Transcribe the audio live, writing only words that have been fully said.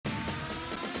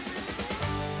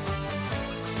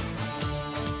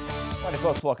Howdy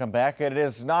folks, welcome back. It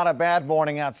is not a bad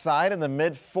morning outside, in the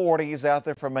mid 40s out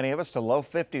there for many of us, to low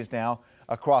 50s now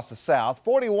across the south.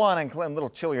 41 in Clinton, a little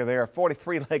chillier there.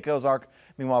 43 Lake Ozark,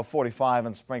 meanwhile 45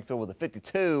 in Springfield with a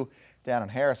 52 down in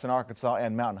Harrison, Arkansas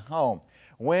and Mountain Home.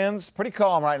 Winds pretty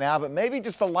calm right now, but maybe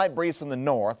just a light breeze from the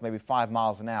north, maybe 5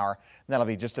 miles an hour. And that'll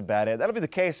be just about it. That'll be the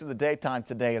case in the daytime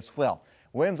today as well.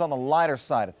 Winds on the lighter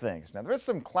side of things. Now there is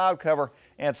some cloud cover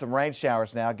and some rain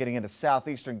showers now getting into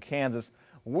southeastern Kansas,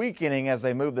 weakening as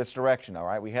they move this direction. All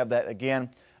right, we have that again,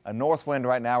 a north wind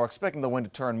right now. We're expecting the wind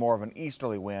to turn more of an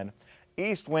easterly wind.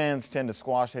 East winds tend to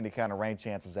squash any kind of rain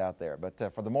chances out there.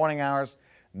 But for the morning hours,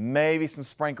 maybe some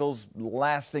sprinkles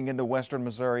lasting into western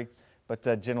Missouri, but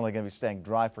generally going to be staying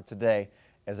dry for today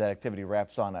as that activity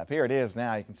wraps on up. Here it is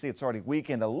now. You can see it's already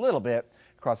weakened a little bit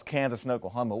across Kansas and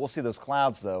Oklahoma. We'll see those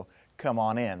clouds, though, come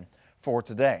on in for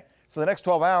today. So the next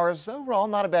 12 hours, overall,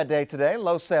 not a bad day today.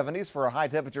 Low 70s for a high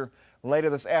temperature later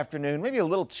this afternoon. Maybe a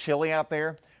little chilly out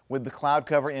there with the cloud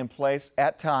cover in place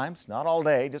at times. Not all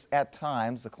day, just at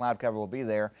times the cloud cover will be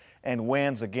there. And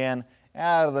winds again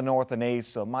out of the north and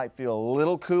east, so it might feel a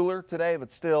little cooler today,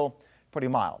 but still pretty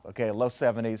mild. Okay, low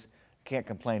 70s. Can't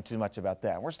complain too much about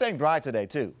that. We're staying dry today,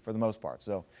 too, for the most part.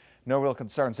 So no real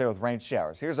concerns there with rain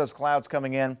showers. Here's those clouds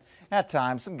coming in at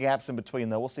times. Some gaps in between,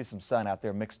 though. We'll see some sun out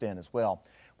there mixed in as well.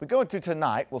 We go into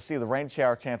tonight, we'll see the rain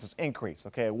shower chances increase.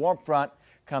 Okay, a warm front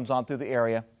comes on through the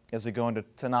area as we go into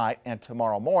tonight and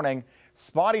tomorrow morning.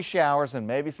 Spotty showers and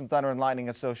maybe some thunder and lightning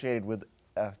associated with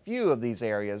a few of these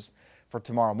areas for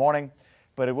tomorrow morning,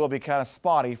 but it will be kind of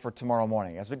spotty for tomorrow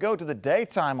morning. As we go to the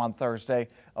daytime on Thursday,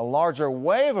 a larger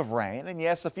wave of rain, and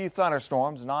yes, a few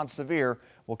thunderstorms, non-severe,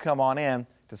 will come on in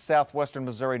to southwestern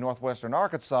Missouri, northwestern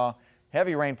Arkansas.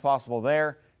 Heavy rain possible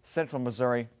there. Central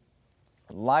Missouri,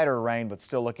 lighter rain, but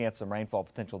still looking at some rainfall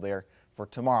potential there for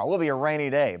tomorrow. It will be a rainy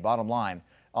day, bottom line,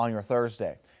 on your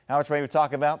Thursday. How much rain we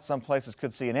talk about? Some places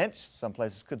could see an inch, some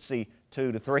places could see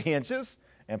 2 to 3 inches,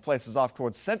 and places off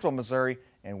towards central Missouri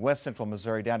and west central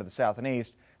Missouri down to the south and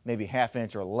east, maybe ½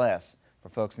 inch or less for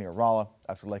folks near Rolla,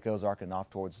 up to Lake Ozark and off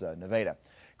towards Nevada.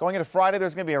 Going into Friday,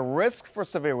 there's going to be a risk for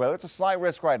severe weather. It's a slight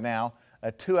risk right now,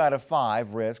 a 2 out of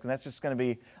 5 risk, and that's just going to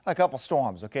be a couple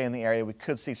storms, okay, in the area. We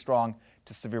could see strong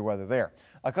to severe weather there.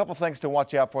 A couple things to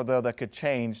watch out for, though, that could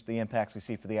change the impacts we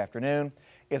see for the afternoon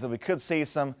is that we could see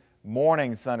some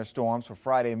morning thunderstorms for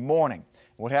Friday morning.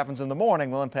 What happens in the morning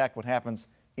will impact what happens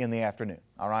in the afternoon.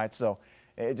 All right, so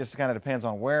it just kind of depends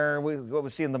on what we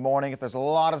see in the morning. If there's a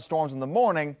lot of storms in the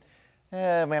morning,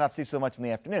 may not see so much in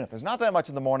the afternoon. If there's not that much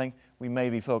in the morning, we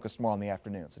may be focused more on the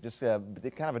afternoon. So just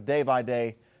kind of a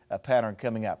day-by-day pattern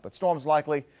coming up. But storms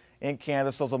likely in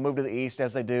Kansas. Those will move to the east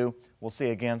as they do. We'll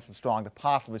see again some strong to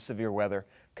possibly severe weather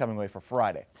coming away for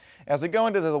Friday. As we go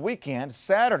into the weekend,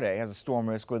 Saturday has a storm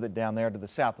risk with it down there to the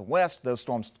south and west. Those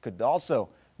storms could also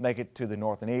make it to the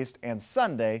north and east. And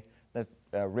Sunday,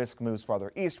 the risk moves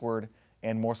farther eastward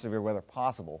and more severe weather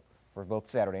possible for both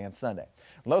Saturday and Sunday.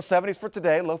 Low 70s for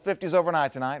today, low 50s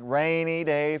overnight tonight. Rainy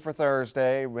day for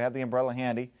Thursday. We have the umbrella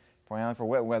handy for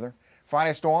wet weather.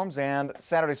 Friday storms and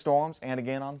Saturday storms, and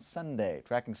again on Sunday.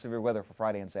 Tracking severe weather for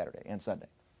Friday and Saturday and Sunday,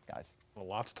 guys. Well,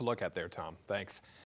 lots to look at there, Tom. Thanks.